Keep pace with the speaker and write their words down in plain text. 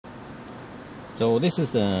So this is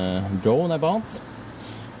the drone I bought.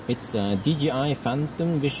 It's a DJI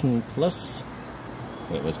Phantom Vision Plus.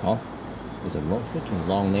 Wait, what's it called? It's a freaking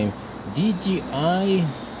long name. DJI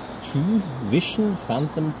Vision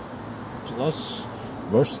Phantom Plus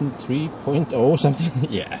version 3.0 something.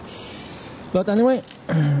 Yeah. But anyway,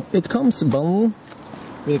 it comes bundled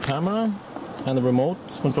with a camera and a remote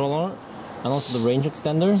controller and also the range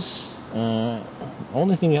extender.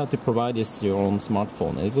 Only thing you have to provide is your own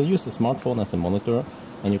smartphone. It will use the smartphone as a monitor,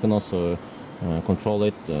 and you can also control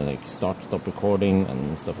it, like start, stop recording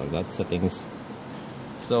and stuff like that, settings.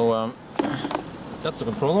 So that's the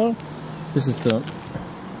controller. This is the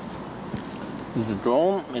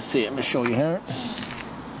drone. Let me see. Let me show you here.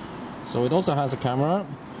 So it also has a camera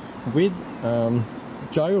with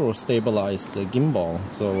gyro stabilized gimbal.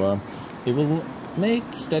 So it will make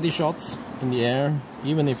steady shots in the air,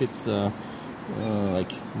 even if it's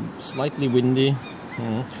like slightly windy.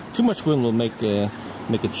 Too much wind will make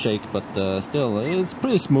it shake, but still it's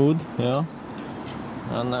pretty smooth. Yeah.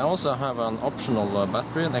 And I also have an optional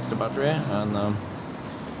battery, an extra battery, and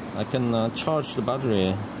I can charge the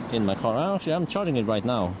battery in my car. Actually, I'm charging it right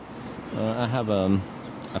now. I have a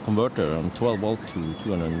converter from 12 volt to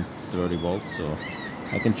 230 volts, so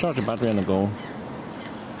I can charge the battery on the go.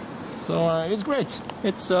 So it's great.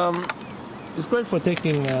 It's great for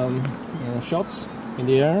taking shots in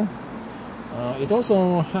the air. It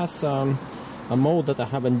also has a mode that I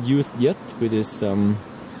haven't used yet, with this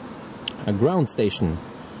a ground station.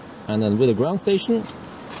 And then with a ground station,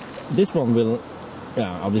 this one will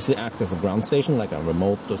obviously act as a ground station, like a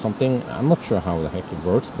remote or something. I'm not sure how the heck it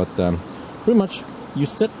works, but pretty much you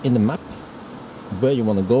set in the map where you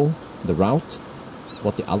want to go, the route,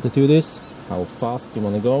 what the altitude is, how fast you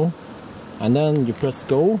want to go, and then you press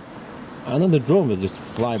go, and then the drone will just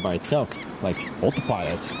fly by itself, like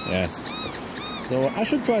autopilot. Yes. So I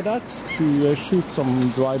should try that, to shoot some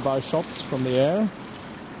drive-by shots from the air.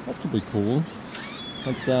 That could be cool.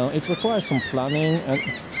 But it requires some planning and...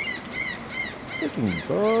 Freaking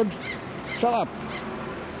bird! Shut up!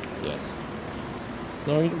 Yes.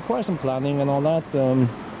 So it requires some planning and all that.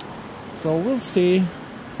 So we'll see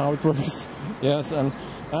how it works. Yes, and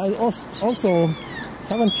I also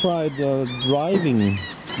haven't tried driving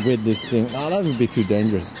with this thing. Now that would be too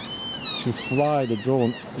dangerous. To fly the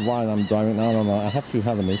drone while I'm driving. No, I have to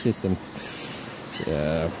have an assistant.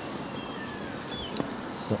 Yeah.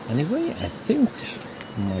 So anyway, I think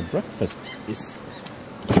my breakfast is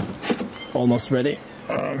almost ready.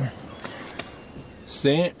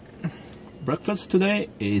 See, breakfast today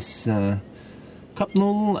is cup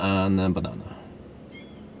noodle and banana.